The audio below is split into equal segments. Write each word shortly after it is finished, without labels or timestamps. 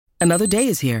Another day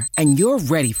is here, and you're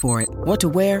ready for it. What to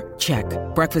wear? Check.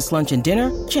 Breakfast, lunch, and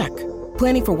dinner? Check.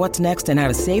 Planning for what's next and how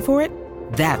to save for it?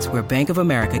 That's where Bank of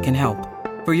America can help.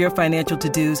 For your financial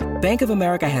to-dos, Bank of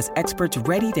America has experts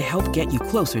ready to help get you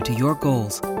closer to your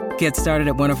goals. Get started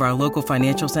at one of our local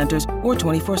financial centers or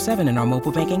 24/7 in our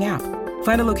mobile banking app.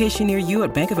 Find a location near you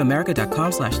at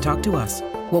bankofamerica.com/talktous.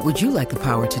 What would you like the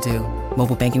power to do?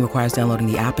 Mobile banking requires downloading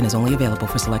the app and is only available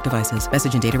for select devices.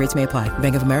 Message and data rates may apply.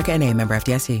 Bank of America N.A., member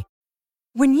FDIC.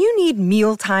 When you need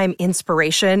mealtime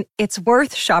inspiration, it's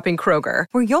worth shopping Kroger,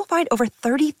 where you'll find over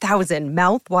 30,000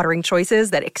 mouth-watering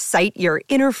choices that excite your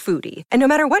inner foodie. And no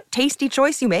matter what tasty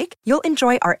choice you make, you'll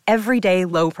enjoy our everyday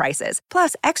low prices,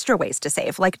 plus extra ways to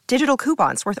save, like digital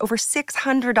coupons worth over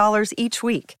 $600 each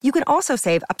week. You can also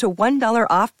save up to $1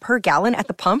 off per gallon at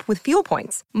the pump with fuel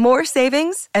points. More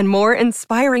savings and more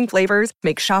inspiring flavors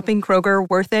make shopping Kroger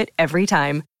worth it every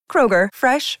time. Kroger,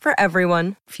 fresh for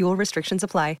everyone. Fuel restrictions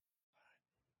apply.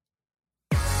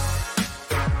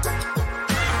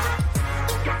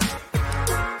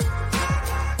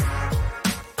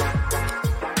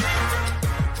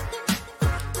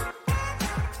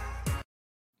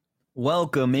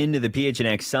 Welcome into the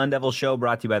PHNX Sun Devil Show,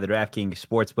 brought to you by the DraftKings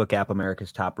Sportsbook app,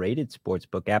 America's top-rated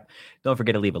sportsbook app. Don't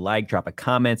forget to leave a like, drop a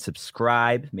comment,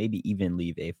 subscribe, maybe even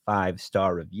leave a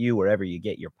 5-star review wherever you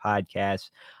get your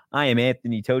podcasts. I am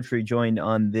Anthony Totri, joined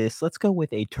on this. Let's go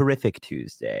with a terrific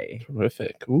Tuesday.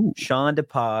 Terrific. Ooh. Sean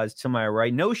DePaz to my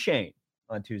right. No Shane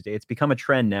on Tuesday. It's become a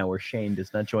trend now where Shane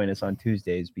does not join us on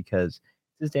Tuesdays because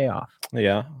it's his day off.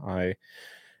 Yeah,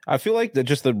 I feel like that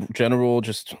just the general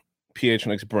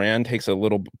PHNX brand takes a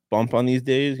little bump on these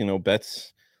days. You know,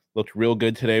 bets looked real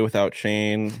good today without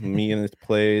Shane, me in this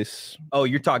place. Oh,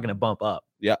 you're talking a bump up.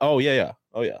 Yeah. Oh, yeah.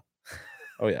 At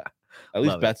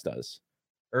least Love bets does.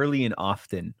 Early and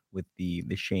often with the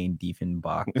Shane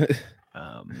Diefenbach.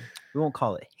 We won't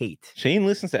call it hate. Shane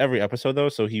listens to every episode though,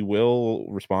 so he will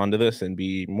respond to this and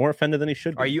be more offended than he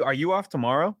should be. Are you off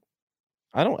tomorrow?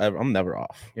 I'm never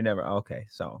off. You're never okay.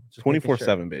 So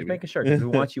 24/7, baby. Just making sure because we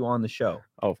want you on the show.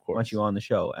 Oh, of course. We want you on the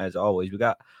show as always. We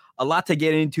got a lot to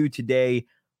get into today.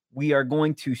 We are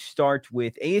going to start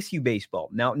with ASU baseball.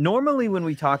 Now, normally when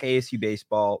we talk ASU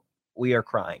baseball, we are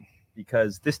crying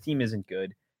because this team isn't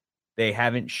good. They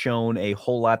haven't shown a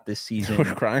whole lot this season.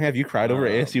 We're crying. Have you cried over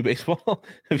ASU baseball?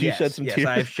 Have you shed some tears? Yes,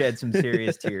 I've shed some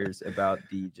serious tears about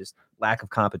the just lack of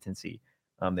competency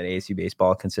that ASU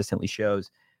baseball consistently shows.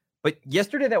 But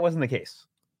yesterday, that wasn't the case.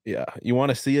 Yeah. You want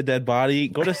to see a dead body?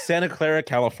 Go to Santa Clara,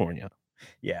 California.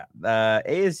 Yeah.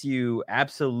 ASU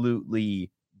absolutely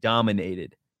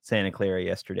dominated Santa Clara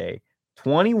yesterday.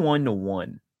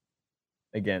 21-1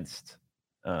 against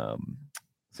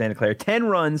Santa Clara. 10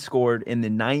 runs scored in the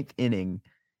 9th inning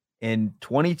and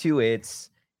 22 hits.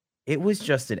 It was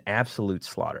just an absolute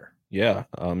slaughter. Yeah.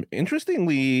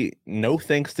 Interestingly, no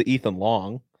thanks to Ethan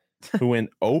Long, who went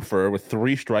 0 with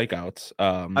 3 strikouts.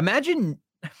 Imagine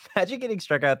getting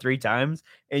struck out 3 times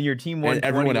and your team won. And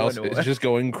everyone else is just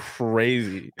going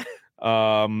crazy.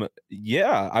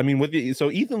 Yeah. I mean,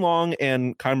 so Ethan Long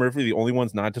and Kai Murphy, the only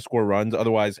ones not to score runs.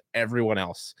 Otherwise, everyone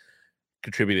else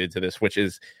contributed to this, which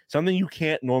is something you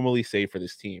can't normally say for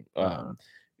this team.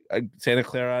 Santa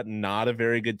Clara, not a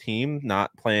very good team,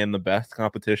 not playing the best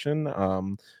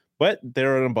competition. But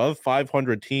they're an above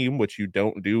 500 team, which you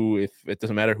don't do if it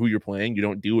doesn't matter who you're playing. You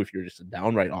don't do if you're just a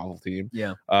downright awful team.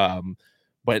 Yeah.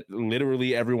 But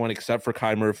literally everyone except for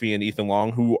Kai Murphy and Ethan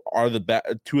Long, who are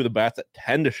the 2 of the bats that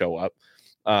tend to show up,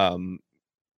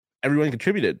 everyone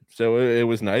contributed. So it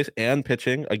was nice. And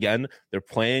pitching, again, they're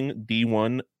playing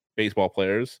D1 baseball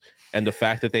players, and the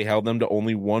fact that they held them to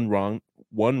only one run,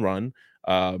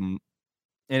 and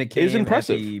it came is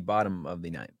impressive. At the bottom of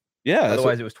the 9th. Yeah.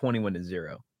 Otherwise, it was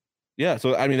 21-0. Yeah,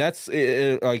 so I mean that's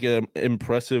like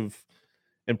impressive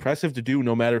to do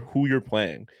no matter who you're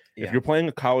playing. Yeah. If you're playing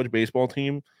a college baseball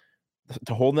team,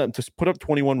 to hold them to put up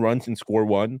 21 runs and score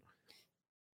 1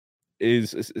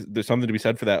 is there's something to be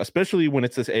said for that, especially when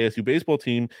it's this ASU baseball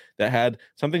team that had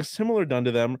something similar done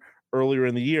to them earlier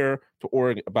in the year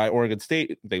by Oregon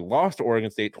State. They lost to Oregon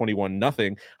State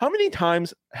 21-0. How many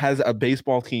times has a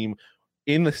baseball team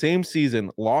in the same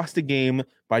season lost a game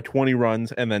by 20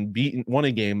 runs and then won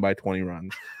a game by 20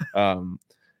 runs?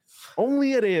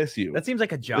 Only at ASU. That seems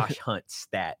like a Josh Hunt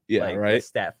stat. Yeah, like, right.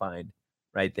 Stat find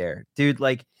right there, dude.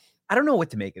 Like, I don't know what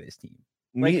to make of this team.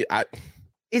 Like,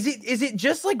 is it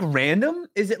just like random?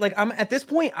 Is it like I'm at this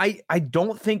point? I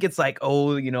don't think it's like,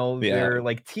 they're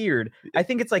like tiered. I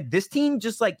think it's like this team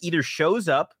just like either shows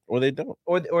up or they don't,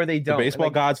 or they don't. The baseball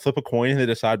gods flip a coin and they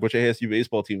decide which ASU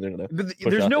baseball team they're gonna.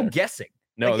 There's no guessing.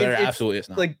 No, like, there absolutely is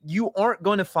not. Like you aren't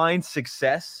going to find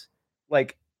success.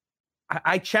 Like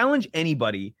I challenge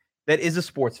anybody that is a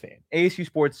sports fan, ASU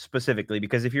sports specifically,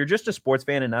 because if you're just a sports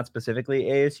fan and not specifically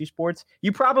ASU sports,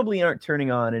 you probably aren't turning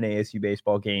on an ASU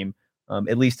baseball game,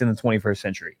 at least in the 21st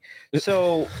century.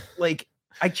 So, like,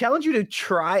 I challenge you to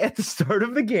try at the start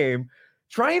of the game,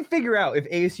 try and figure out if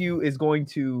ASU is going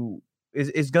to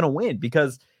win,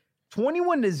 because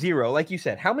 21-0, like you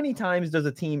said, how many times does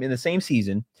a team in the same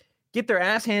season get their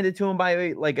ass handed to them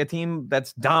by like a team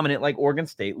that's dominant, like Oregon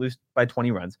State, lose by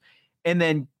 20 runs, and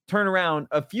then turn around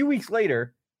a few weeks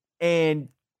later and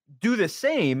do the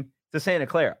same to Santa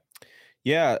Clara?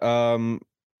 Yeah.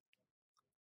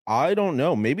 I don't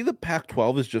know. Maybe the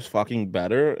Pac-12 is just fucking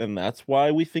better, and that's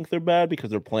why we think they're bad, because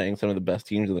they're playing some of the best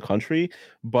teams in the country.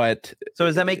 But so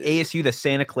does that make ASU the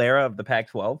Santa Clara of the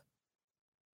Pac-12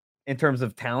 in terms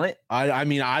of talent? I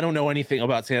mean, I don't know anything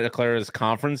about Santa Clara's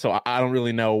conference, so I don't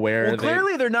really know where. Well,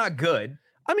 clearly they're not good.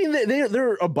 I mean,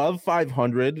 they're above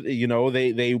 500. You know,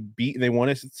 they won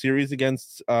a series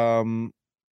against San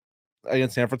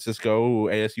Francisco, who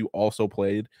ASU also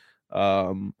played.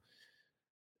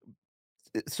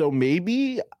 So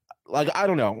maybe, like, I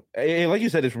don't know. Like you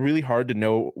said, it's really hard to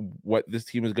know what this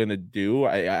team is going to do.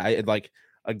 I like,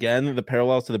 again, the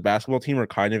parallels to the basketball team are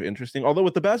kind of interesting. Although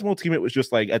with the basketball team, it was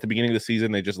just like at the beginning of the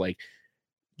season, they just like,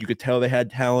 you could tell they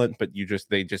had talent, but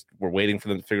they just were waiting for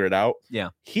them to figure it out.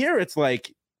 Yeah. Here, it's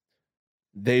like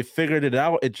they figured it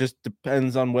out. It just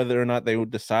depends on whether or not they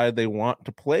would decide they want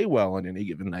to play well on any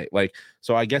given night. Like,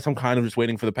 so I guess I'm kind of just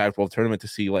waiting for the Pac-12 tournament to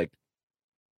see, like,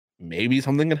 maybe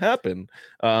something can happen.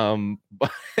 But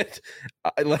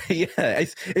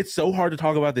it's so hard to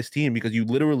talk about this team because you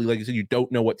literally, like you said, you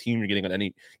don't know what team you're getting on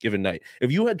any given night.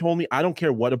 If you had told me, I don't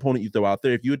care what opponent you throw out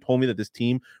there, if you had told me that this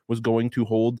team was going to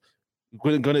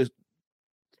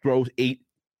throw eight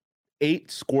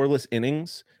scoreless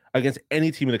innings against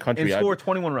any team in the country and score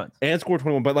 21 runs.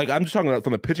 But like, I'm just talking about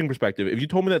from a pitching perspective. If you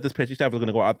told me that this pitching staff was going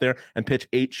to go out there and pitch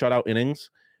 8 shutout innings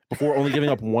before only giving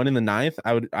up 1 in the 9th,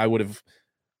 I would have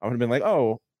been like,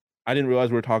 oh, I didn't realize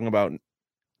we were talking about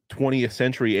 20th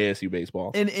century ASU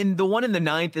baseball. And the 1 in the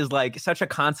 9th is like such a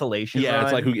consolation. Yeah, run.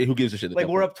 it's like who gives a shit? Like,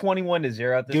 we're up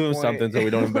 21-0 at this point. Give them something so we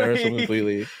don't embarrass them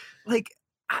completely. Like,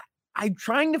 I'm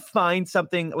trying to find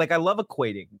something. Like, I love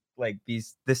equating like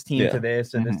this team to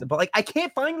this and this, but like I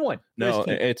can't find one. No,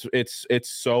 it's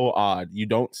so odd. You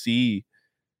don't see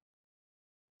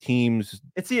teams.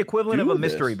 It's the equivalent of a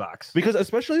mystery box. Because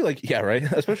especially like, yeah, right.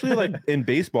 Especially like in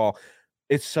baseball,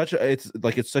 players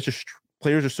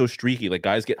are so streaky. Like,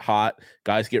 guys get hot,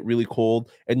 guys get really cold,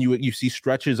 and you see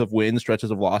stretches of wins, stretches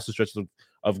of losses, stretches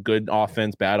of good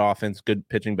offense, bad offense, good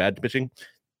pitching, bad pitching.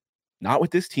 Not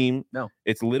with this team. No.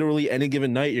 It's literally any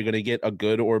given night you're going to get a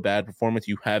good or bad performance.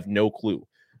 You have no clue.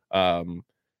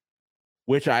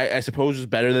 Which I suppose is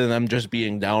better than them just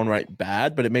being downright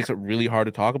bad, but it makes it really hard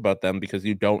to talk about them because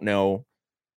you don't know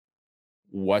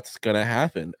what's going to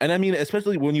happen. And I mean,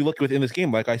 especially when you look within this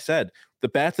game, like I said, the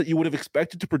bats that you would have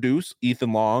expected to produce,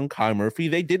 Ethan Long, Kai Murphy,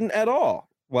 they didn't at all.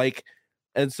 Like,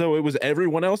 and so it was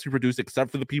everyone else who produced except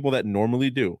for the people that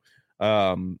normally do.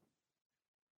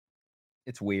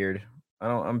 It's weird.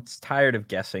 I'm tired of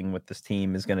guessing what this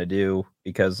team is going to do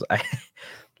because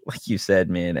like you said,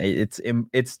 man,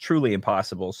 it's truly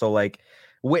impossible. So like,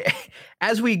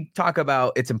 as we talk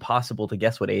about, it's impossible to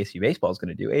guess what ASU baseball is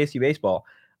going to do. ASU baseball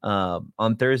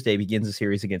on Thursday begins a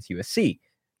series against USC.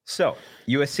 So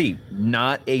USC,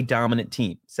 not a dominant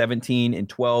team,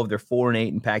 17-12. They're 4-8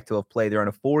 in Pac-12 play. They're on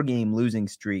a 4-game losing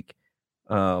streak.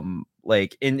 And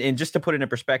just to put it in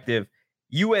perspective,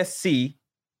 USC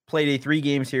played a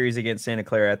 3-game series against Santa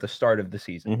Clara at the start of the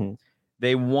season. Mm-hmm.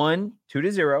 They won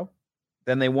 2-0,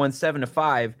 then they won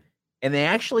 7-5, and they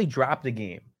actually dropped a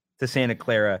game to Santa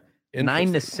Clara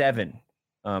 9-7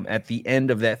 at the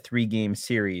end of that 3-game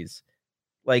series.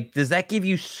 Like, does that give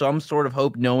you some sort of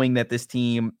hope knowing that this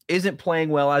team isn't playing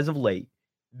well as of late?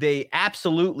 They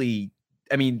absolutely,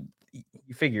 I mean,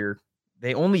 you figure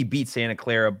they only beat Santa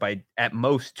Clara by at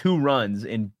most 2 runs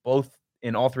in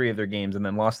all 3 of their games and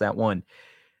then lost that one.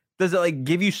 Does it like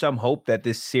give you some hope that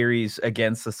this series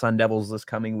against the Sun Devils this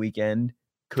coming weekend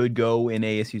could go in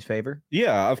ASU's favor?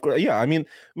 Yeah, of course. Yeah, I mean,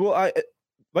 well,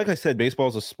 like I said, baseball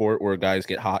is a sport where guys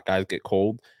get hot, guys get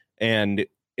cold, and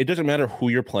it doesn't matter who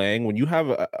you're playing. When you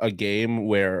have a game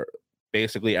where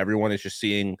basically everyone is just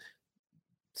seeing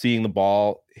the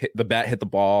ball hit the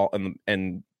ball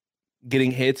and getting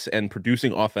hits and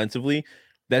producing offensively,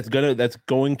 that's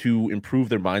going to improve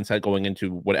their mindset going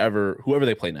into whoever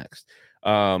they play next.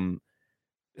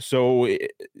 So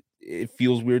it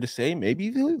feels weird to say maybe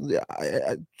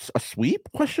a sweep ?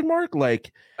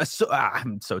 Like,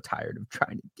 I'm so tired of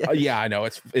trying to get. Yeah, I know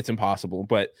it's impossible,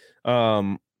 but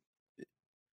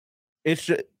it's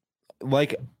just,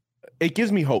 like, it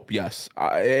gives me hope. Yes,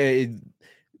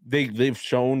 they've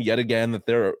shown yet again that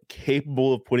they're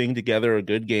capable of putting together a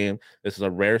good game. This is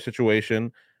a rare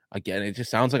situation. Again, it just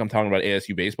sounds like I'm talking about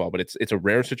ASU baseball, but it's a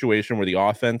rare situation where the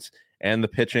offense and the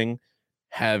pitching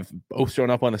have both shown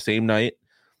up on the same night.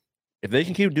 If they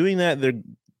can keep doing that, they're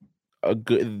a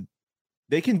good.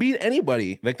 They can beat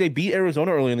anybody. Like, they beat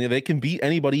Arizona earlier in the year. They can beat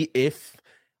anybody if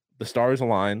the stars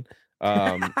align.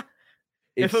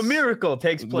 If a miracle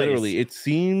takes place. Literally, it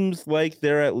seems like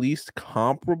they're at least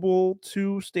comparable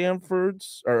to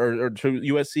Stanford's or to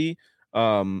USC.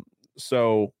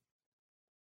 So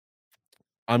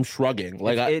I'm shrugging.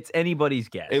 Like, it's anybody's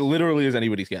guess. It literally is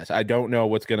anybody's guess. I don't know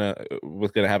what's gonna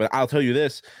happen. I'll tell you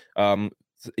this: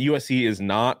 USC is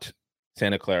not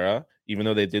Santa Clara, even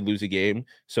though they did lose a game.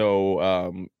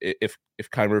 So if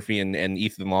Kai Murphy and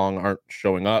Ethan Long aren't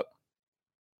showing up,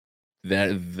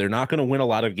 they're not going to win a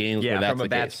lot of games. Yeah, where that's from a the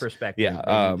bats case. perspective, yeah,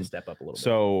 they need to step up a little bit.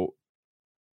 So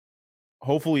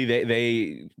hopefully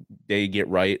they get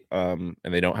right, and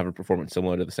they don't have a performance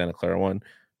similar to the Santa Clara one.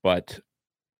 But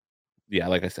yeah,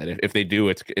 like I said, if they do,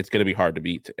 it's going to be hard to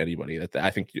beat anybody. I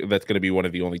think that's going to be one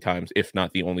of the only times, if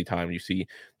not the only time, you see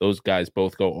those guys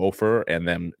both go over and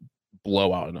then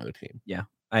blow out another team. Yeah,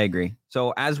 I agree.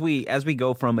 So as we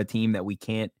go from a team that we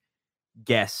can't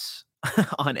guess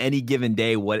on any given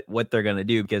day what they're going to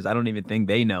do, because I don't even think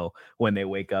they know when they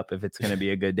wake up if it's going to be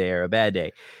a good day or a bad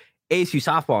day. ASU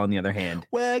softball, on the other hand,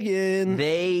 wagon,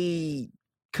 they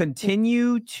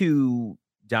continue to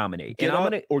dominate. Get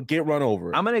run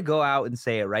over. I'm going to go out and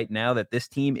say it right now that this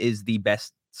team is the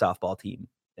best softball team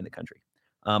in the country.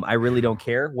 I really don't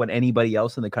care what anybody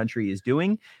else in the country is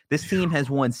doing. This team has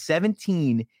won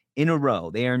 17 in a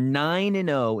row. They are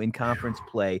 9-0 in conference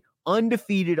play,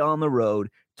 undefeated on the road,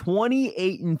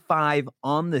 28-5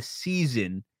 on the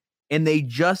season, and they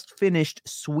just finished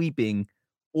sweeping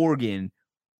Oregon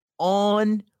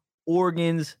on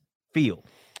Oregon's field.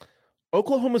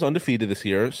 Oklahoma's undefeated this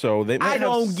year, so they might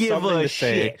don't give a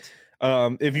shit.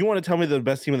 If you want to tell me the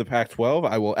best team in the Pac-12,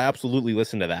 I will absolutely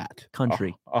listen to that.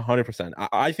 Country. 100%.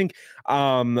 I think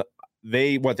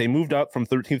they moved up from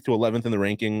 13th to 11th in the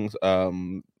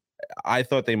rankings. I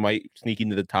thought they might sneak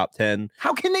into the top 10.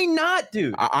 How can they not,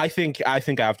 dude? I think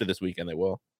after this weekend they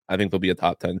will. I think they'll be a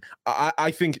top 10.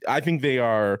 I think they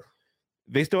are.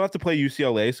 They still have to play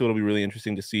UCLA, so it'll be really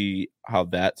interesting to see how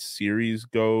that series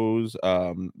goes.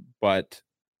 But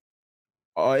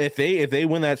if they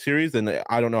win that series, then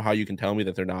I don't know how you can tell me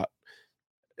that they're not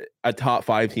a top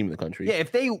 5 team in the country. Yeah,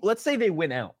 let's say they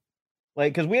win out,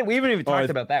 like, because we haven't even talked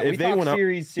about that. If they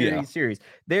win series.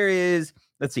 There is,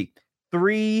 let's see,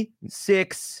 3,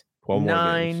 6,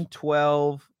 9,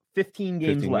 12, 15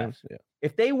 games left. Yeah.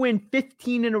 If they win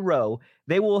 15 in a row,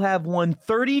 they will have won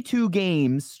 32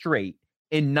 games straight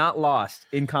and not lost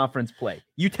in conference play.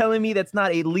 You telling me that's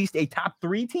not at least a top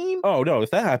 3 team? Oh, no, if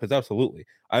that happens, absolutely.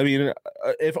 I mean,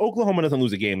 if Oklahoma doesn't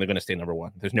lose a game, they're going to stay number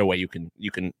 1. There's no way you can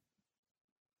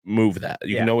move that.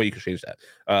 No way you can change that.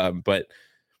 But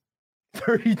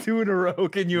 32 in a row,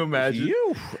 can you imagine?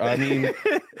 I mean,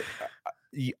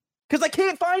 because I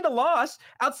can't find a loss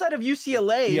outside of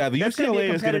UCLA. Yeah, the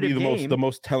UCLA is going to be the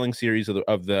most telling series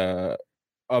of the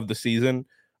season.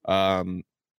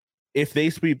 If they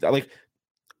sweep, like,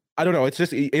 I don't know.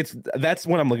 That's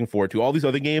what I'm looking forward to. All these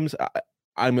other games,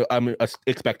 I'm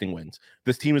expecting wins.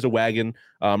 This team is a wagon.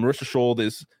 Marissa Schold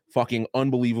is fucking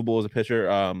unbelievable as a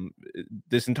pitcher.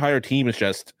 This entire team is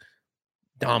just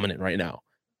dominant right now.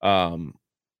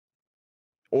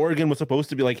 Oregon was supposed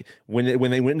to be like, when they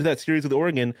went into that series with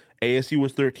Oregon, ASU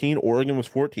was 13, Oregon was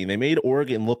 14. They made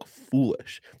Oregon look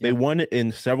foolish. Yeah. They won it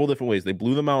in several different ways. They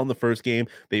blew them out in the first game.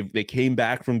 They came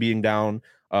back from being down.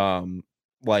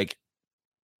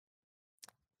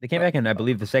 They came back in, I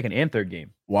believe, the second and third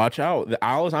game. Watch out.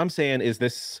 All I'm saying is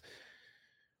this.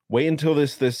 Wait until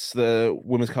the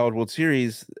Women's College World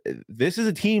Series. This is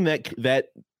a team that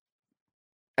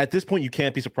at this point you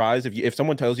can't be surprised if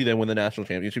someone tells you they win the national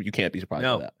championship. You can't be surprised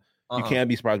by that. You can't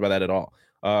be surprised by that at all.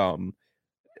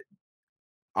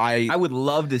 I would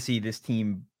love to see this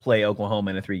team play Oklahoma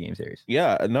in a 3-game series.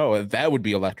 Yeah, no, that would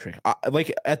be electric.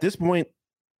 Like, at this point,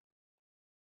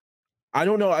 I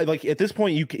don't know. At this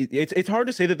point, it's hard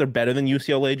to say that they're better than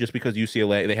UCLA just because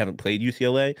they haven't played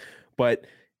UCLA, but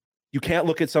you can't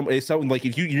look at something like,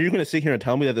 if you're going to sit here and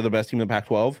tell me that they're the best team in the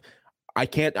Pac-12, I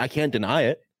can't deny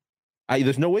it.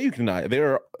 There's no way you can deny it.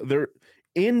 They're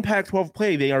in Pac-12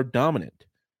 play. They are dominant.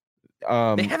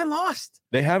 They haven't lost.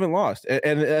 They haven't lost,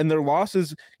 and their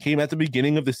losses came at the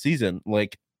beginning of the season.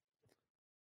 Like,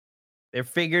 they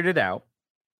figured it out.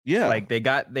 Yeah, like they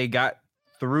got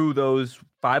through those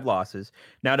 5 losses.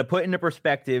 Now, to put into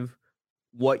perspective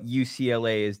what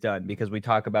UCLA has done, because we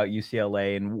talk about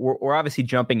UCLA and we're obviously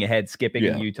jumping ahead, skipping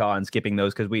Utah and skipping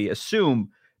those because we assume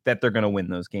that they're going to win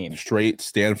those games. Straight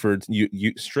Stanford,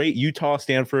 straight Utah,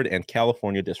 Stanford, and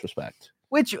California disrespect.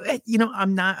 Which,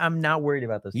 I'm not worried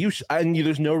about this.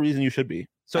 There's no reason you should be.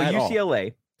 So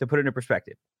UCLA, to put it into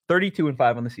perspective,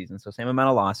 32-5 on the season, so same amount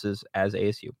of losses as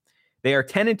ASU. They are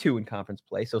 10-2 in conference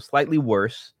play, so slightly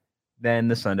worse than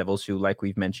the Sun Devils, who, like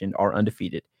we've mentioned, are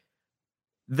undefeated.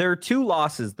 Their two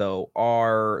losses, though,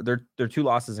 are their two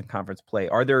losses in conference play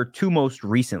are their two most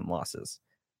recent losses.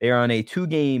 They are on a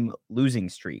 2-game losing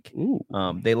streak.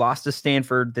 They lost to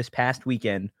Stanford this past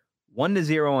weekend,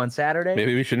 1-0 on Saturday.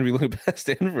 Maybe we shouldn't be looking past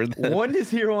Stanford then.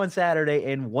 1-0 on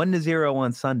Saturday and 1-0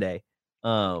 on Sunday.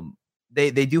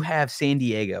 They do have San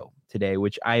Diego today,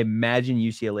 which I imagine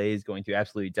UCLA is going to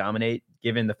absolutely dominate,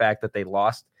 given the fact that they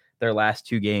lost their last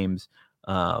 2 games.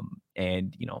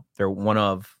 And they're one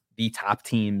of the top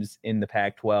teams in the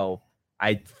Pac-12.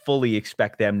 I fully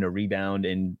expect them to rebound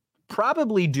and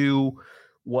probably do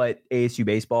what ASU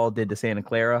baseball did to Santa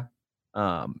Clara.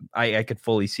 I could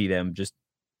fully see them just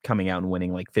coming out and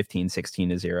winning like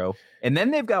 15-16-0. And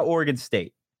then they've got Oregon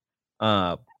State.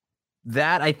 That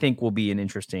I think will be an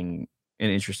interesting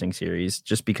series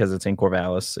just because it's in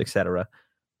Corvallis, etc.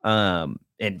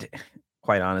 And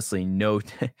quite honestly,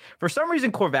 for some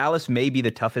reason, Corvallis may be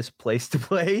the toughest place to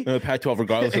play. Pac-12,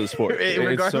 regardless of the sport.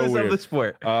 Regardless of the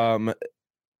sport.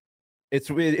 It's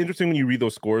really interesting when you read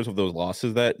those scores of those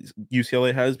losses that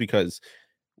UCLA has, because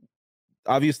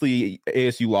obviously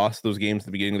ASU lost those games at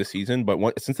the beginning of the season, but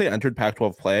since they entered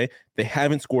Pac-12 play, they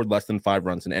haven't scored less than 5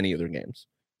 runs in any of their games.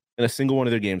 In a single one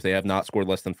of their games, they have not scored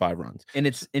less than 5 runs. And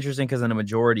it's interesting because in a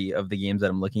majority of the games that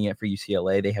I'm looking at for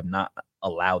UCLA, they have not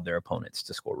allowed their opponents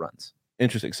to score runs.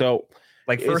 Interesting. So,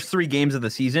 like first 3 games of the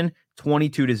season,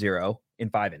 22-0 in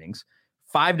 5 innings,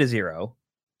 5-0,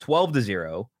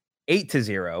 12-0,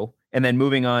 8-0, and then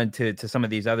moving on to some of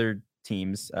these other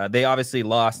teams. They obviously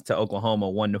lost to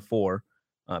Oklahoma 1-4.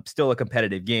 Still a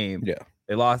competitive game. Yeah.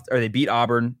 They beat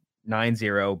Auburn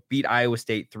 9-0, beat Iowa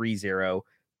State 3-0.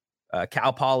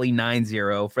 Cal Poly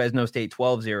 9-0, Fresno State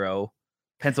 12-0,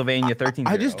 Pennsylvania 13-0.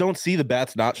 I just don't see the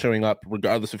bats not showing up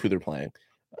regardless of who they're playing.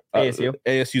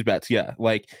 ASU's bats, yeah.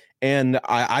 And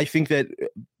I think that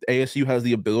ASU has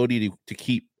the ability to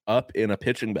keep up in a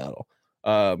pitching battle.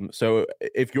 So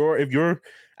if you're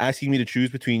asking me to choose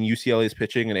between UCLA's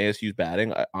pitching and ASU's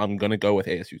batting, I'm gonna go with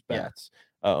ASU's bats.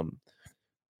 Yeah.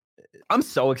 I'm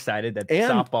so excited that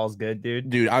softball's good,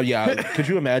 dude. Yeah. Could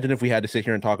you imagine if we had to sit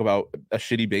here and talk about a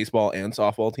shitty baseball and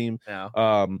softball team?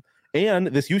 No. And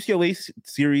this UCLA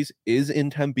series is in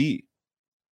Tempe.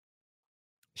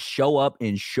 Show up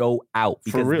and show out,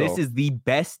 because this is the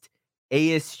best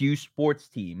ASU sports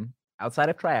team outside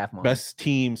of triathlon. Best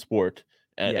team sport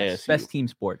at ASU. Best team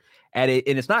sport at it,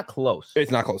 and it's not close.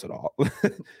 It's not close at all.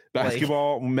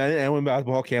 Basketball, men and women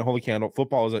basketball can't hold a candle.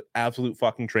 Football is an absolute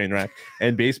fucking train wreck,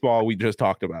 and baseball we just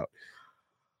talked about.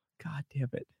 God damn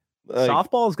it!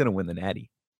 Softball is gonna win the Natty.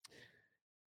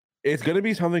 It's gonna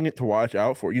be something to watch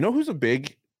out for. You know who's a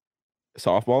big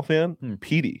softball fan?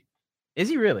 Petey. Is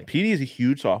he really? Petey is a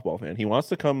huge softball fan. He wants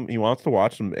to come. He wants to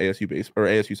watch some ASU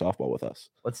softball with us.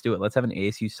 Let's do it. Let's have an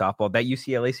ASU softball. That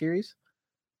UCLA series.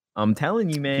 I'm telling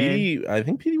you, man. I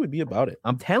think Petey would be about it.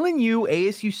 I'm telling you,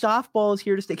 ASU softball is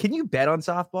here to stay. Can you bet on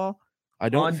softball? On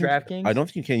DraftKings? I don't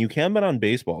think you can. You can bet on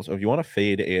baseball. So if you want to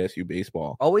fade ASU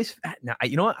baseball, always. Now,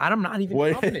 you know what? I'm not even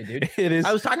confident, dude. It is.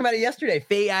 I was talking about it yesterday.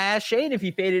 I asked Shane if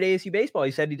he faded ASU baseball. He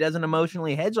said he doesn't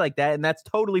emotionally hedge like that, and that's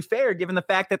totally fair given the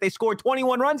fact that they scored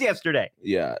 21 runs yesterday.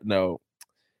 Yeah, no,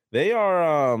 they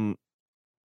are.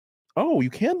 Oh,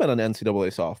 you can bet on NCAA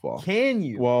softball. Can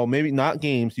you? Well, maybe not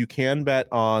games. You can bet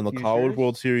on the College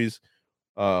World Series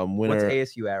winner. What's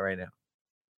ASU at right now?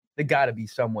 They got to be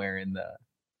somewhere in the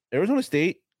Arizona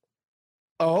State.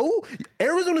 Oh,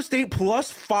 Arizona State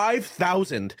plus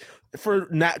 5,000 for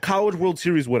College World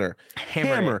Series winner.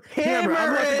 Hammer. I'm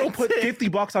going to put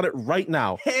 $50 on it right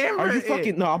now. Are you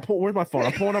fucking? No, where's my phone?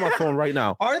 I'm pulling out my phone right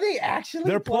now. Are they actually?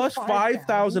 They're plus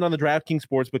 5,000 on the DraftKings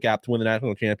Sportsbook app to win the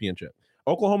national championship.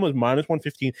 Oklahoma is minus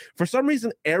 115. For some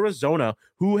reason, Arizona,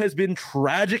 who has been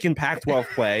tragic in Pac-12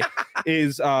 play,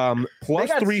 is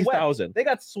plus 3,000. They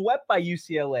got swept by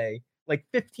UCLA. Like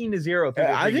 15-0.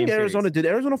 I think did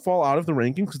Arizona fall out of the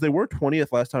rankings because they were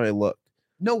 20th last time I looked.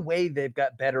 No way they've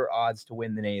got better odds to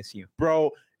win than ASU.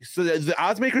 Bro, so the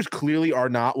odds makers clearly are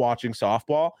not watching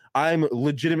softball. I'm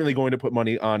legitimately going to put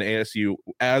money on ASU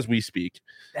as we speak.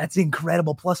 That's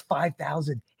incredible. Plus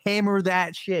 5,000. Hammer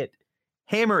that shit.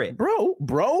 Hammer it. Bro.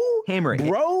 Hammer it.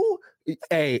 Bro,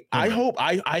 Hey, I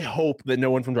hope that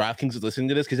no one from DraftKings is listening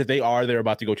to this, because if they are, they're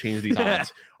about to go change these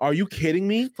odds. Are you kidding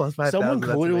me? Plus 5,000, Someone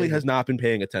clearly amazing. has not been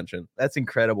paying attention. That's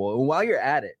incredible. And while you're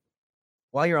at it,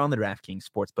 while you're on the DraftKings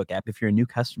Sportsbook app, if you're a new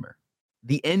customer,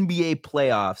 the NBA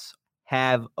playoffs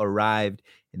have arrived,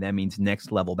 and that means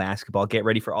next level basketball. Get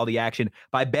ready for all the action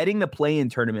by betting the play-in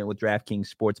tournament with DraftKings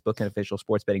Sportsbook, an official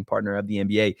sports betting partner of the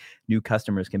NBA. New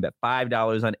customers can bet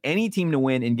 $5 on any team to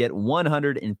win and get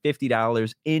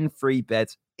 $150 in free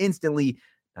bets instantly.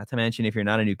 Not to mention, if you're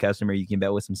not a new customer, you can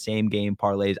bet with some same-game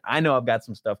parlays. I know I've got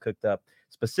some stuff cooked up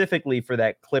specifically for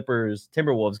that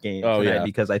Clippers-Timberwolves game tonight,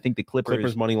 because I think the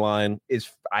Clippers money line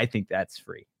I think that's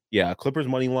free. Yeah, Clippers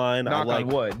money line. Knock on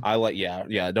wood.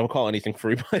 Yeah. Don't call anything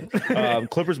free, but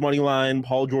Clippers money line.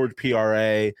 Paul George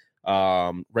PRA.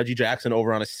 Reggie Jackson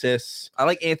over on assists. I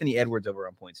like Anthony Edwards over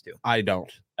on points too. I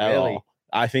don't at all.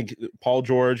 I think Paul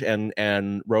George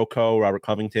and Rocco, Robert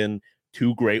Covington,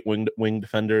 two great wing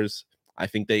defenders. I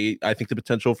think the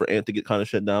potential for Ant to get kind of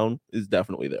shut down is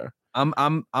definitely there.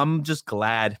 I'm just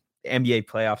glad the NBA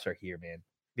playoffs are here, man,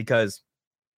 because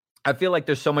I feel like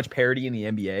there's so much parity in the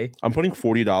NBA. I'm putting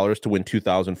 $40 to win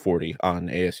 2,040 on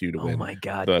ASU to win. Oh my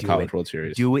God. The College World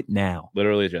Series. Do it now.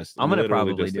 Literally just. I'm going to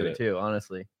probably do it too,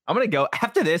 honestly. I'm going to go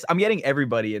after this. I'm getting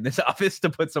everybody in this office to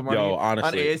put some money on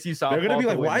ASU softball. They're going to be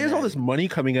like, why is all this money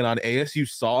coming in on ASU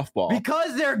softball?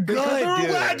 Because they're good. Because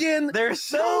they're wagging. They're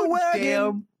so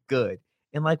damn good.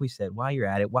 And like we said, while you're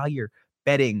at it, while you're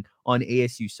betting on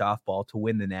ASU softball to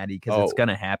win the Natty, because it's going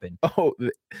to happen. Oh,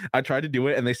 I tried to do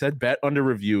it and they said bet under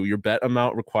review. Your bet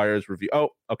amount requires review. Oh,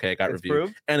 okay. It got reviewed.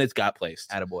 Proved? And it's got placed.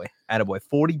 Attaboy.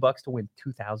 $40 to win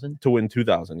 2,000? To win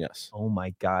 2,000, yes. Oh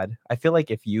my God. I feel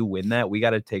like if you win that, we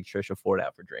got to take Trisha Ford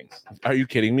out for drinks. Are you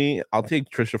kidding me? I'll take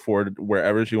Trisha Ford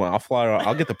wherever she wants. I'll fly her.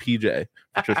 I'll get the PJ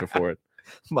for Trisha Ford.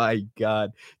 My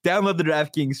God. Download the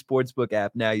DraftKings Sportsbook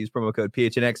app now. Use promo code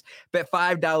PHNX. Bet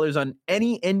 $5 on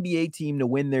any NBA team to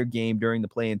win their game during the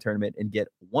play-in tournament and get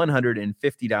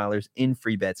 $150 in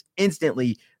free bets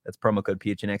instantly. That's promo code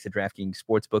PHNX at DraftKings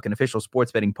Sportsbook, an official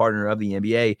sports betting partner of the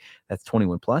NBA. That's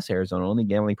 21 plus, Arizona only.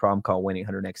 Gambling problem, call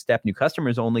 1-800-NEXT-STEP. New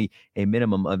customers only. A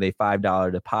minimum of a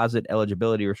 $5 deposit.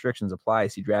 Eligibility restrictions apply.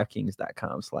 See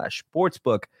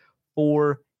DraftKings.com/sportsbook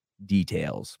for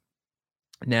details.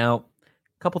 Now,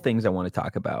 couple things I want to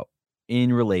talk about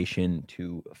in relation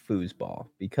to foosball,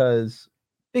 because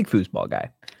big foosball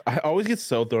guy. I always get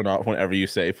so thrown off whenever you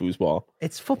say foosball.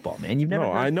 It's football, man. You've never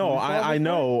heard I know.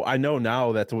 I know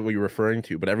now that's what you're referring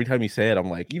to, but every time you say it,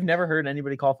 I'm like, you've never heard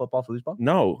anybody call football foosball?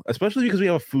 No, especially because we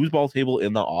have a foosball table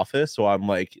in the office. So I'm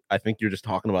like, I think you're just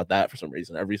talking about that for some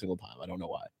reason every single time. I don't know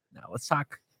why. No, let's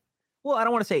talk. Well, I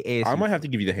don't want to say ASU. I might have to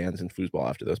give you the hands in foosball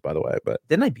after this, by the way. But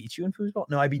didn't I beat you in foosball?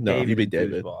 No, I beat David. You beat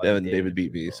David. David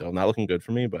beat me, so not looking good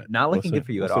for me. But not looking good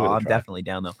for you at all. I'm definitely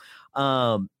down though.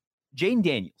 Jaden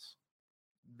Daniels,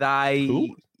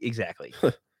 Who? Exactly,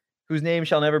 whose name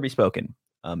shall never be spoken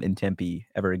in Tempe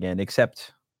ever again,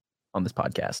 except on this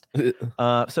podcast.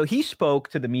 So he spoke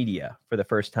to the media for the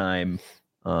first time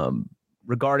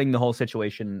regarding the whole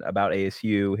situation about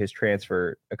ASU, his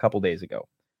transfer a couple days ago.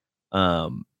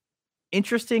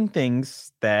 Interesting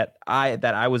things that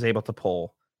I was able to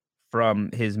pull from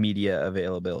his media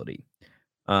availability.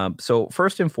 So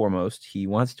first and foremost, he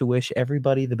wants to wish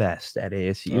everybody the best at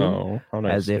ASU. Oh, how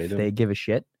nice, as if they give a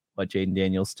shit what Jaden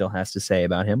Daniels still has to say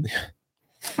about him.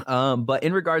 But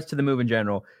in regards to the move in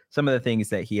general, some of the things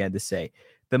that he had to say.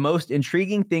 The most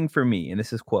intriguing thing for me, and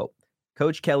this is quote,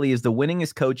 Coach Kelly is the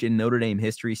winningest coach in Notre Dame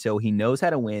history, so he knows how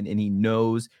to win and he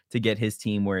knows to get his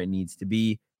team where it needs to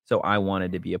be. So I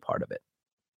wanted to be a part of it.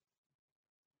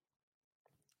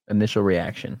 Initial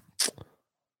reaction.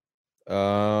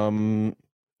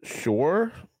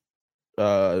 Sure.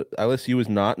 LSU is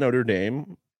not Notre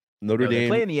Dame. Dame they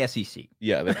play in the SEC.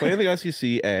 Yeah, they play in the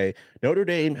SEC. Notre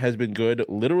Dame has been good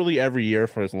literally every year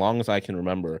for as long as I can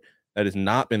remember. That has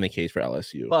not been the case for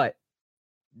LSU. But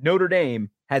Notre Dame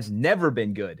has never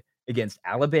been good against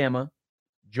Alabama,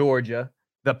 Georgia,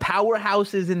 the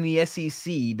powerhouses in the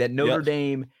SEC that Notre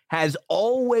Dame has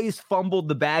always fumbled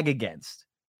the bag against.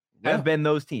 Have been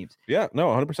those teams. Yeah, no,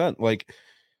 100%. Like,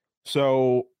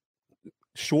 so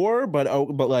sure, but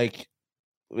like,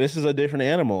 this is a different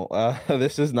animal.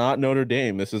 This is not Notre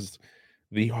Dame. This is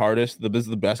the hardest. This is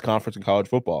the best conference in college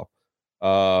football.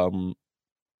 And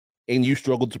you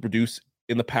struggled to produce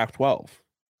in the Pac-12.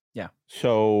 Yeah.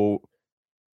 So,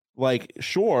 like,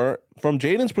 sure, from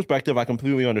Jaden's perspective, I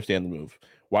completely understand the move.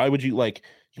 Why would you you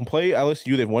can play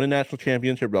LSU? They've won a national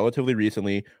championship relatively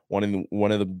recently. One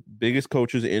of the biggest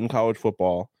coaches in college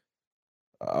football.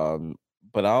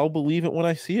 But I'll believe it when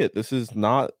I see it. This is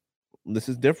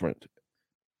different.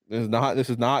 This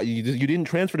is not. You didn't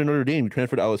transfer to Notre Dame. You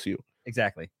transferred to LSU.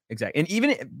 Exactly. And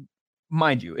even,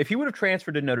 mind you, if he would have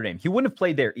transferred to Notre Dame, he wouldn't have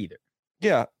played there either.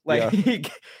 Yeah.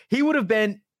 He would have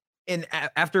been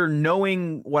after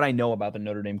knowing what I know about the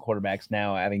Notre Dame quarterbacks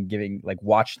now, having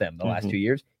watched them the last 2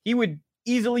 years, he would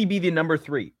easily be the number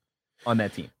 3 on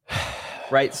that team.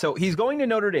 Right. So he's going to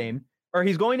Notre Dame, or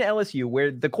he's going to LSU,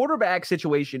 where the quarterback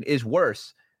situation is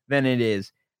worse than it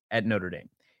is at Notre Dame.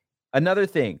 Another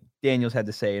thing Daniels had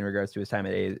to say in regards to his time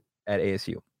at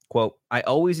ASU, quote, "I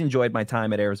always enjoyed my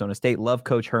time at Arizona State, love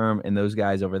Coach Herm and those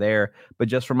guys over there, but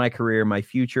just for my career, my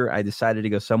future, I decided to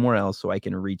go somewhere else so I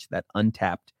can reach that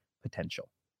untapped potential."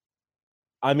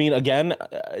 I mean, again,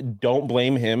 don't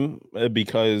blame him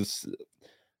because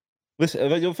listen,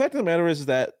 the fact of the matter is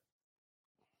that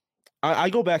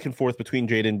I go back and forth between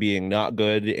Jaden being not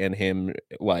good and him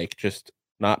just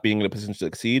not being in a position to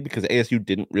succeed, because ASU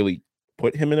didn't really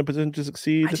put him in a position to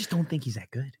succeed. I just don't think he's that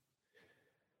good.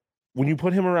 When you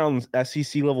put him around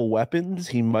SEC level weapons,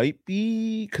 he might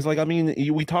be, because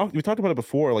we talked about it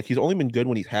before. He's only been good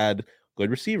when he's had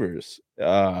good receivers.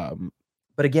 But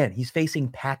again, he's facing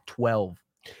Pac-12.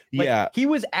 Yeah, he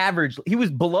was average. He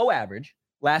was below average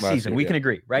last season. We can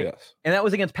agree, right? Yes. And that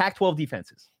was against Pac-12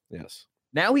 defenses. Yes.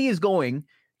 Now he is going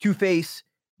to face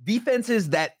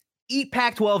defenses that eat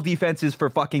Pac-12 defenses for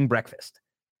fucking breakfast.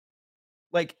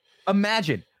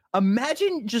 Imagine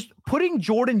just putting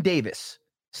Jordan Davis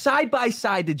side by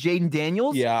side to Jaden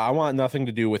Daniels. Yeah, I want nothing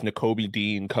to do with Nakobe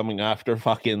Dean coming after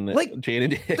fucking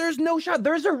Jaden. There's no shot.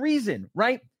 There's a reason,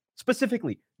 right?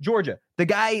 Specifically, Georgia, the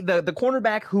guy, the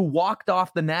cornerback who walked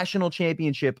off the national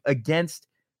championship against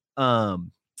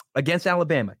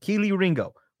Alabama, Keely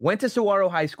Ringo, went to Saguaro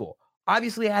High School.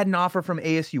 Obviously had an offer from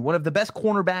ASU, one of the best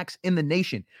cornerbacks in the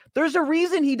nation. There's a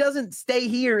reason he doesn't stay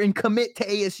here and commit to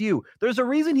ASU. There's a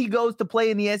reason he goes to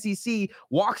play in the SEC,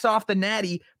 walks off the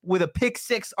Natty with a pick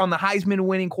 6 on the Heisman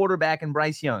winning quarterback in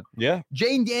Bryce Young. Yeah.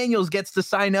 Jane Daniels gets to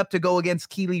sign up to go against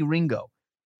Keely Ringo.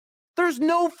 There's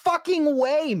no fucking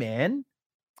way, man.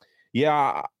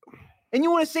 Yeah. And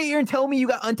you want to sit here and tell me you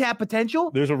got untapped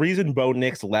potential? There's a reason Bo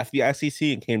Nix left the SEC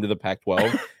and came to the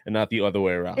Pac-12 and not the other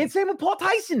way around. And same with Paul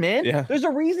Tyson, man. Yeah. There's a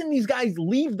reason these guys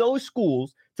leave those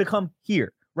schools to come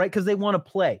here, right? Because they want to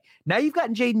play. Now you've got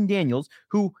Jaden Daniels,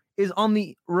 who is on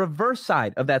the reverse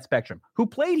side of that spectrum, who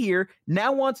played here,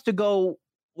 now wants to go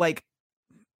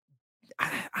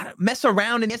mess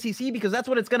around in the SEC because that's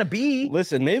what it's going to be.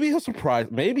 Listen, maybe he'll surprise.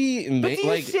 But do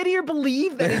you sit here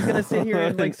believe that he's going to sit here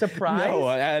and surprise?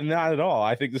 No, not at all.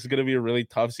 I think this is going to be a really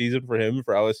tough season for him,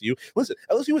 for LSU. Listen,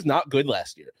 LSU was not good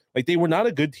last year. They were not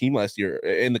a good team last year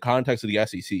in the context of the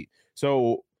SEC.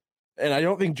 So, and I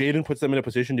don't think Jaden puts them in a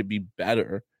position to be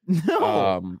better.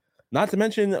 No. Not to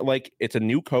mention, it's a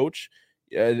new coach.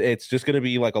 It's just going to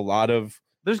be a lot of.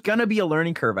 There's going to be a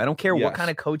learning curve. I don't care what kind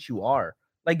of coach you are.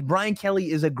 Brian Kelly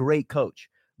is a great coach,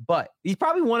 but he's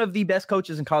probably one of the best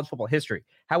coaches in college football history.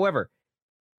 However,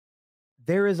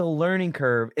 there is a learning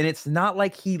curve, and it's not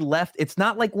like he left. It's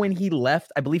not like when he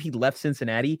left, I believe he left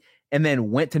Cincinnati and then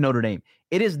went to Notre Dame.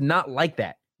 It is not like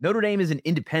that. Notre Dame is an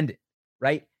independent,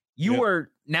 right? You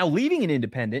are now leaving an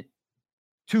independent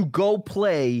to go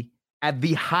play at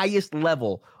the highest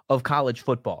level of college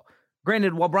football.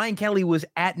 Granted, while Brian Kelly was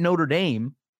at Notre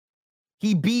Dame,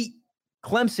 he beat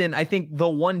Clemson, I think, the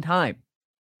one time.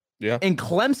 Yeah. And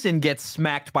Clemson gets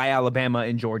smacked by Alabama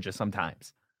and Georgia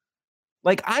sometimes.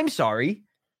 I'm sorry.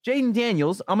 Jaden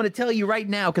Daniels, I'm going to tell you right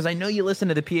now, because I know you listen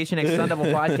to the PHNX Sun Devil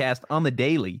podcast on the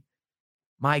daily.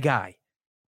 My guy,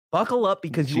 buckle up,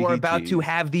 because you are about to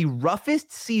have the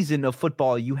roughest season of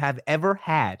football you have ever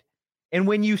had. And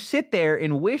when you sit there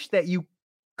and wish that you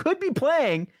could be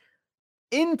playing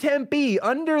in Tempe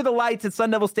under the lights at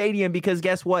Sun Devil Stadium, because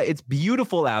guess what? It's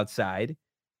beautiful outside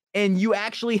and you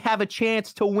actually have a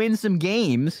chance to win some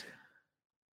games.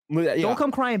 Yeah. Don't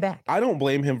come crying back. I don't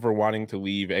blame him for wanting to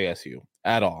leave ASU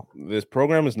at all. This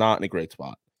program is not in a great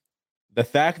spot. The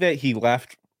fact that he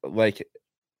left, I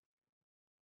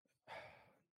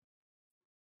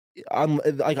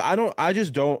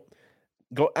just don't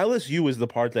go. LSU is the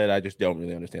part that I just don't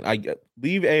really understand.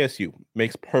 Leave ASU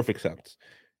makes perfect sense.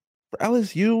 For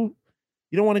LSU, you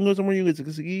don't want to go somewhere you can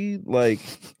succeed.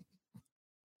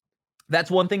 That's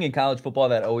one thing in college football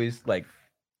that always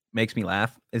makes me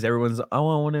laugh is everyone's, I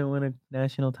want to win a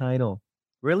national title.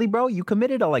 Really, bro? You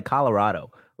committed to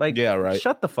Colorado. Yeah, right.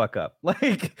 Shut the fuck up.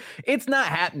 It's not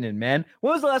happening, man.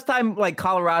 When was the last time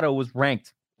Colorado was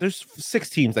ranked? There's 6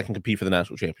 teams that can compete for the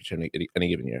national championship any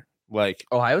given year.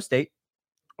 Ohio State.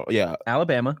 Yeah.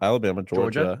 Alabama,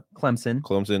 Georgia,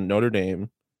 Clemson, Notre Dame.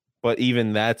 But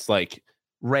even that's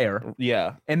rare.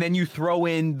 Yeah. And then you throw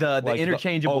in the Like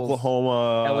interchangeables.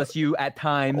 Oklahoma, LSU at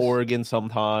times. Oregon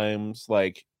sometimes.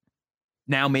 Like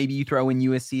now maybe you throw in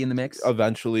USC in the mix.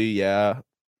 Eventually, yeah.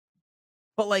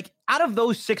 But like out of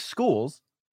those 6 schools,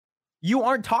 you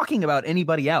aren't talking about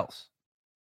anybody else.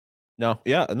 No,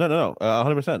 yeah, no,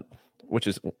 100%. Which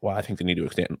is why I think they need to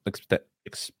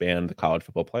expand the college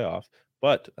football playoff.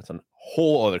 But that's a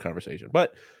whole other conversation.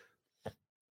 But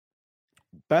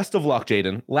best of luck,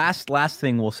 Jayden. Last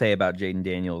thing we'll say about Jayden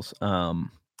Daniels,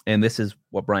 and this is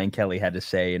what Brian Kelly had to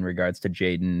say in regards to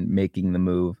Jayden making the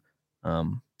move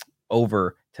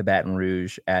over to Baton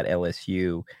Rouge at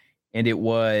LSU, and it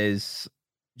was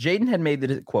Jayden had made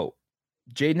the quote.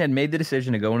 Jayden had made the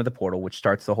decision to go into the portal, which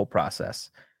starts the whole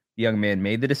process. The young man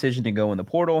made the decision to go in the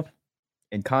portal,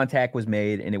 and contact was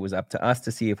made, and it was up to us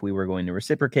to see if we were going to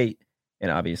reciprocate, and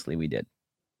obviously we did.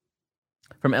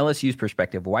 From LSU's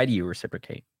perspective, why do you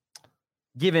reciprocate?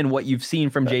 Given what you've seen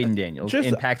from Jayden Daniels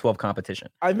in Pac-12 competition.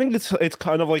 I think it's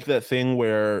kind of like that thing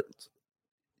where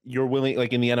you're willing,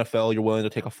 like in the NFL, you're willing to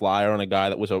take a flyer on a guy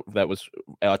that was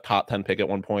a top 10 pick at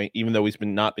one point, even though he's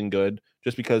not been good,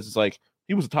 just because it's like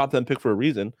he was a top 10 pick for a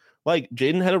reason. Like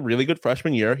Jayden had a really good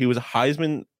freshman year. He was a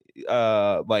Heisman,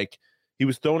 he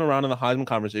was thrown around in the Heisman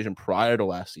conversation prior to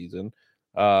last season.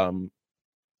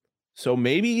 So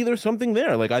maybe there's something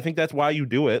there. Like, I think that's why you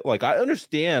do it. Like, I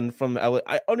understand from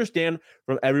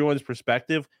everyone's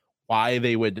perspective why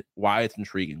it's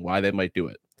intriguing, why they might do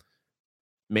it.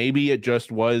 Maybe it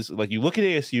just was like, you look at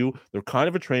ASU, they're kind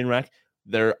of a train wreck.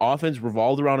 Their offense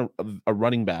revolved around a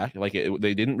running back. Like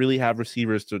they didn't really have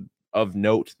receivers of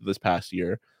note this past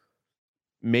year.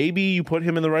 Maybe you put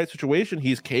him in the right situation.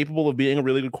 He's capable of being a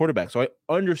really good quarterback. So I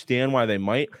understand why they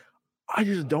might. I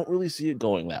just don't really see it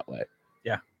going that way.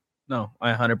 Yeah. No,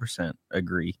 I 100%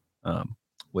 agree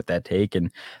with that take.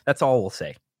 And that's all we'll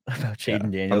say about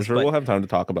Jayden Daniels. I'm sure we'll have time to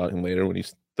talk about him later when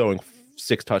he's throwing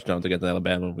 6 touchdowns against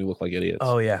Alabama and we look like idiots.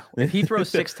 Oh, yeah. If he throws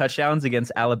 6 touchdowns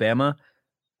against Alabama,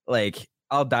 like,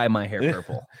 I'll dye my hair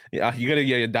purple. Yeah, you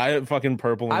gotta dye it fucking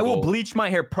purple. I will bleach my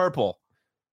hair purple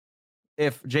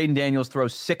if Jayden Daniels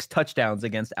throws 6 touchdowns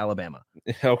against Alabama.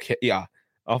 Okay, yeah.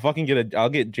 I'll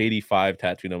get JD5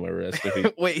 tattooed on my wrist.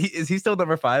 Wait, is he still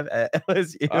number 5 at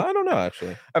LSU? I don't know,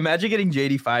 actually. Imagine getting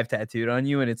JD5 tattooed on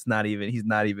you and he's not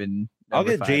even. I'll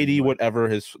get JD anymore. Whatever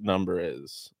his number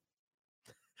is.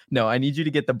 No, I need you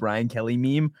to get the Brian Kelly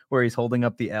meme where he's holding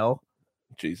up the L.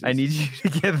 Jesus. I need you to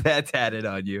get that tatted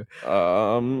on you.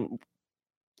 I'll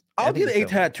get a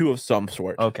tattoo of some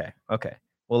sort. Okay.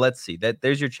 Well, let's see.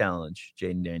 There's your challenge,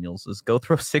 Jayden Daniels. Is go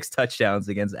throw 6 touchdowns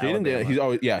against Alabama.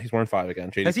 He's wearing 5 again.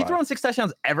 Has he thrown 6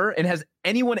 touchdowns ever? And has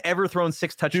anyone ever thrown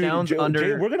 6 touchdowns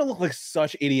under? We're gonna look like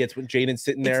such idiots when Jayden's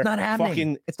sitting there. It's not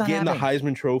happening. It's not getting happening. The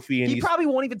Heisman Trophy, and he probably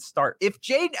won't even start. If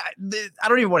Jayden, I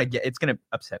don't even want to get. It's gonna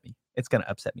upset me. It's gonna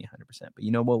upset me 100%. But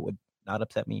you know what would not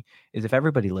upset me is if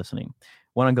everybody listening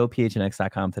went on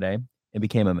gophnx.com today and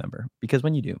became a member, because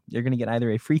when you do, you're going to get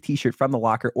either a free t-shirt from the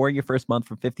locker or your first month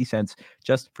for 50 cents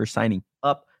just for signing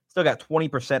up. Still got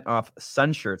 20% off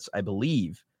Sun shirts, I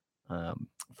believe,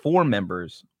 for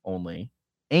members only.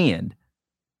 And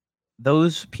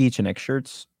those PHNX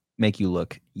shirts make you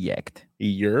look yacked.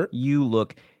 You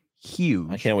look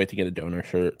huge. I can't wait to get a donor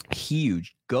shirt.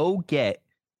 Huge. Go get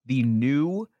the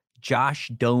new Josh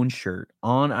Doan shirt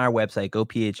on our website,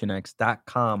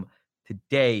 gophnx.com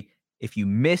today. If you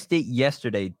missed it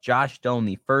yesterday, Josh Doan,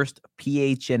 the first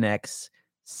PHNX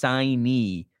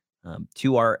signee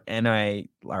to our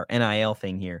NIL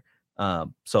thing here.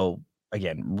 So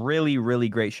again, really, really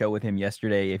great show with him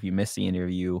yesterday. If you missed the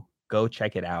interview, go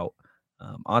check it out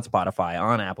on Spotify,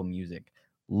 on Apple Music,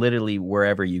 literally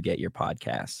wherever you get your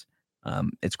podcasts.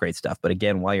 It's great stuff. But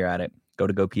again, while you're at it, go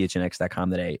to gophnx.com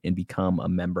today and become a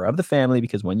member of the family,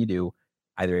 because when you do,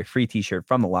 either a free t-shirt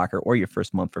from the locker or your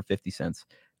first month for 50 cents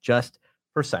just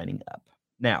for signing up.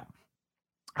 Now,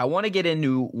 I want to get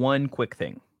into one quick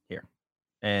thing here,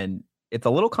 and it's a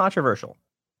little controversial.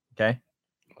 Okay.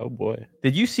 Oh boy.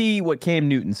 Did you see what Cam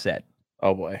Newton said?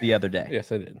 Oh boy. The other day?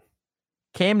 Yes, I did.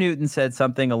 Cam Newton said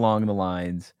something along the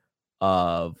lines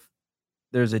of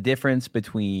there's a difference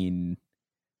between,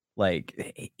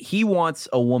 like, he wants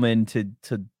a woman to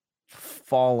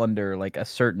fall under like a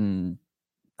certain,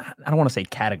 I don't want to say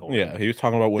category. Yeah, he was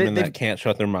talking about women that can't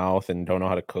shut their mouth and don't know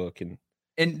how to cook, and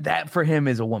that for him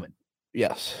is a woman.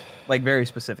 Yes, like very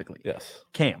specifically. Yes,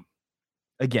 Cam.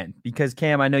 Again, because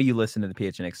Cam, I know you listen to the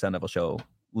PHNX Sun Devil show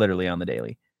literally on the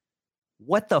daily.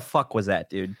 What the fuck was that,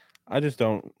 dude? I just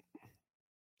don't.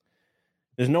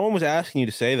 There's no one was asking you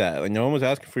to say that. Like, no one was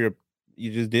asking for your.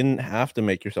 You just didn't have to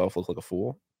make yourself look like a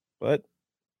fool. But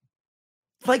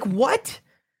like what?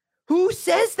 Who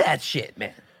says that shit,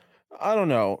 man? I don't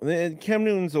know. Cam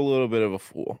Newton's a little bit of a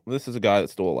fool. This is a guy that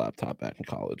stole a laptop back in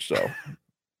college. So,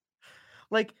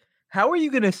 like, how are you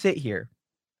going to sit here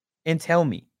and tell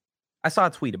me? I saw a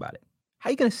tweet about it. How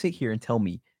are you going to sit here and tell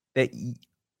me that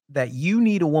that you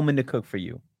need a woman to cook for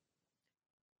you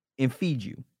and feed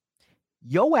you?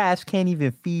 Yo ass can't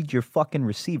even feed your fucking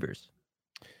receivers.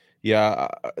 yeah,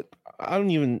 I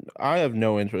have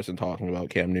no interest in talking about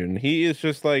Cam Newton. He is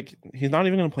just like, he's not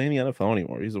even going to play in the NFL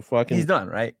anymore. He's done,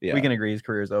 right? Yeah. We can agree his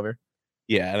career's over.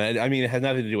 Yeah, and I mean, it has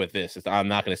nothing to do with this. I'm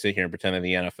not going to sit here and pretend that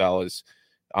the NFL is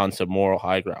on some moral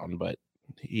high ground, but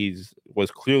was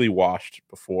clearly washed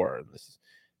before. This is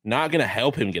not going to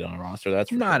help him get on a roster.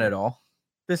 That's not at all.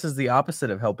 This is the opposite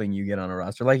of helping you get on a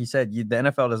roster. Like you said, the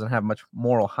NFL doesn't have much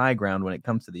moral high ground when it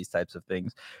comes to these types of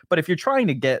things. But if you're trying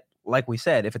to get, like we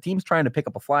said, if a team's trying to pick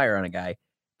up a flyer on a guy,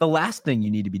 the last thing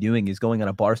you need to be doing is going on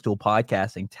a Barstool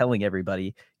podcast and telling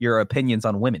everybody your opinions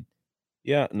on women.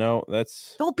 Yeah, no,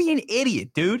 don't be an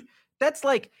idiot, dude. That's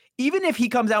like, even if he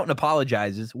comes out and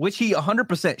apologizes, which he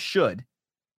 100% should,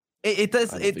 it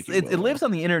lives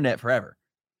on the internet forever.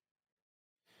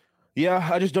 Yeah,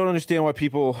 I just don't understand why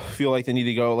people feel like they need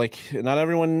to go. Like, not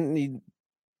everyone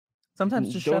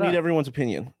sometimes just don't need everyone's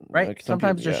opinion, right? Like,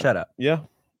 sometimes just shut up. Yeah.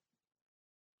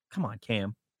 Come on,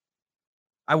 Cam.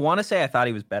 I want to say I thought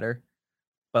he was better,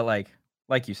 but like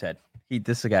you said,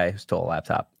 this is a guy who stole a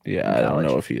laptop. Yeah, I don't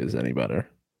know if he is any better.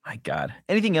 My God.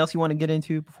 Anything else you want to get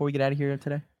into before we get out of here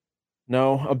today?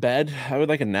 No, a bed. I would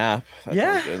like a nap.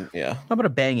 Yeah. Yeah. How about a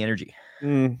Bang Energy?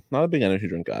 Not a big energy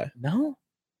drink guy. No.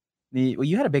 Well,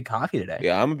 you had a big coffee today.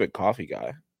 Yeah, I'm a big coffee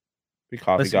guy.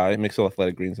 Guy. Mix the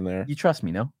athletic greens in there. You trust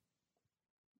me, no?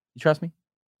 You trust me?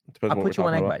 I'll put you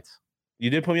on egg bites. You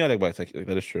did put me on egg bites.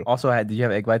 That is true. Also, did you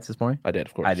have egg bites this morning? I did,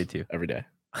 of course. I did too. Every day.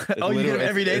 Oh, you get them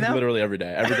every day now? Literally every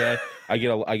day. Every day I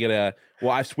get a.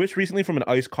 Well, I switched recently from an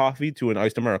iced coffee to an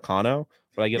iced Americano,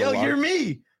 but I get a large. You're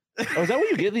me. Oh, is that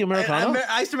what you get, the Americano?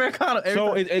 Iced Americano.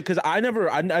 So, because I'd never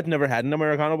had an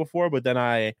Americano before, but then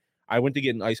I went to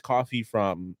get an iced coffee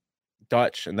from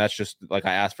Dutch, and that's just like,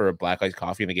 I asked for a black iced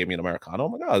coffee and they gave me an Americano.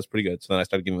 I'm like, oh, that's pretty good. So then I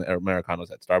started getting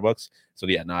Americanos at Starbucks. So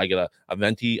yeah, now I get a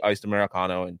venti iced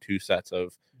Americano and 2 sets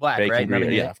of black, right? Gruyere.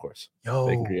 Yeah, of course.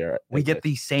 Yo, we get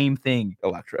the same thing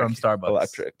electric from Starbucks.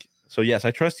 Electric. So yes,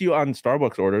 I trust you on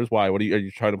Starbucks orders. Why? Are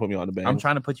you trying to put me on the band? I'm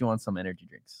trying to put you on some energy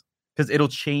drinks because it'll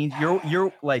change.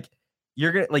 You're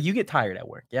gonna you get tired at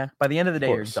work. Yeah. By the end of the day,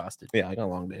 you're exhausted. Yeah, I got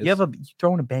long days. You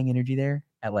throwing a Bang Energy there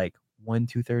at like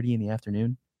 2:30 in the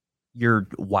afternoon. You're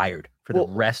wired for the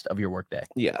rest of your workday.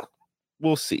 Yeah.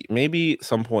 We'll see. Maybe at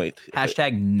some point.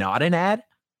 Hashtag not an ad.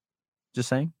 Just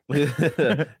saying.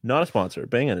 Not a sponsor.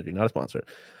 Bang Energy, not a sponsor.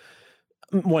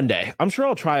 One day. I'm sure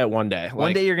I'll try it one day.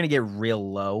 One day you're going to get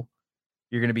real low.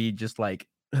 You're going to be just like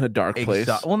in a dark place.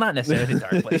 Well, not necessarily in a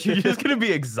dark place. You're just going to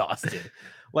be exhausted.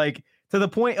 Like to the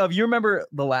point of, you remember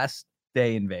the last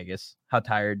day in Vegas, how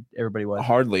tired everybody was?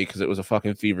 Hardly, because it was a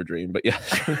fucking fever dream. But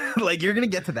yes. Like you're going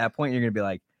to get to that point. You're going to be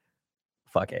like,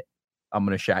 fuck it. I'm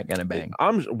going to shotgun and bang.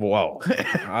 Whoa.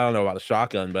 I don't know about a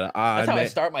shotgun, but that's how I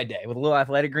start my day with a little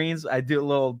athletic greens. I do a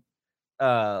little,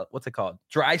 what's it called?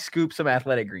 Dry scoop some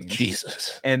athletic greens.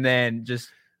 Jesus. And then just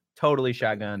totally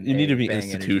shotgun. You need to be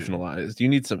institutionalized. Energy. You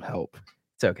need some help.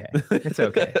 It's okay. It's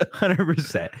okay.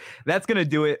 100%. That's going to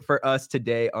do it for us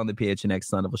today on the PHNX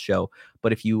Sun Devil Show.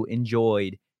 But if you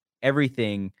enjoyed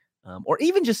everything, or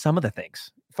even just some of the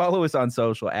things, follow us on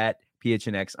social at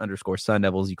PHNX_Sun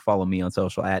Devils. You can follow me on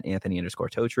social at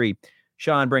Anthony_Totri.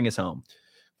 Sean, bring us home.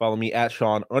 Follow me at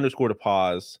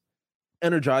Sean_DePaz.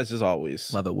 Energized as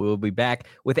always. Love it. We will be back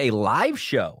with a live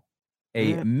show,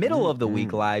 a middle of the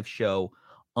week live show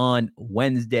on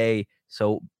Wednesday.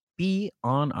 So be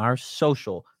on our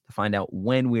social to find out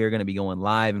when we are going to be going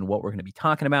live and what we're going to be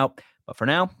talking about. But for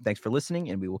now, thanks for listening,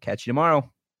 and we will catch you tomorrow.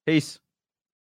 Peace.